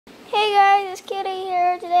Hi guys, it's Kitty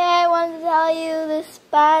here. Today I wanted to tell you this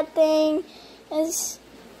bad thing. As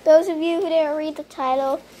those of you who didn't read the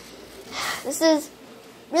title, this is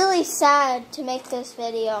really sad to make this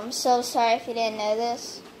video. I'm so sorry if you didn't know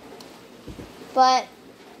this. But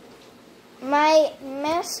my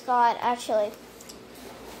mascot, actually,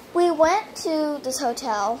 we went to this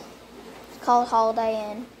hotel called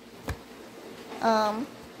Holiday Inn.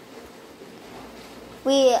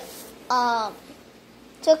 We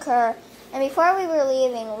took her, and before we were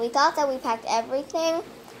leaving, we thought that we packed everything.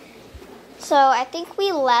 So I think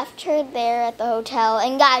we left her there at the hotel.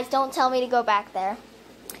 And guys, don't tell me to go back there.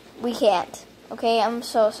 We can't. Okay, I'm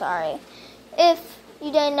so sorry. If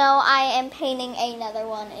you didn't know, I am painting another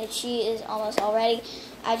one. She is almost all ready.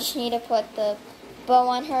 I just need to put the bow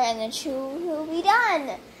on her, and then she will be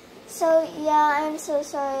done. So yeah, I'm so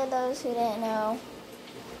sorry to those who didn't know.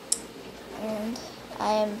 And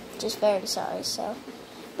I am just very sorry, so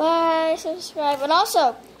bye, subscribe. And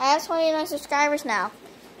also, I have 29 subscribers now.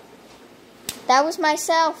 That was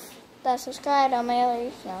myself that subscribed on my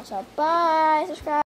other channel, so bye, subscribe.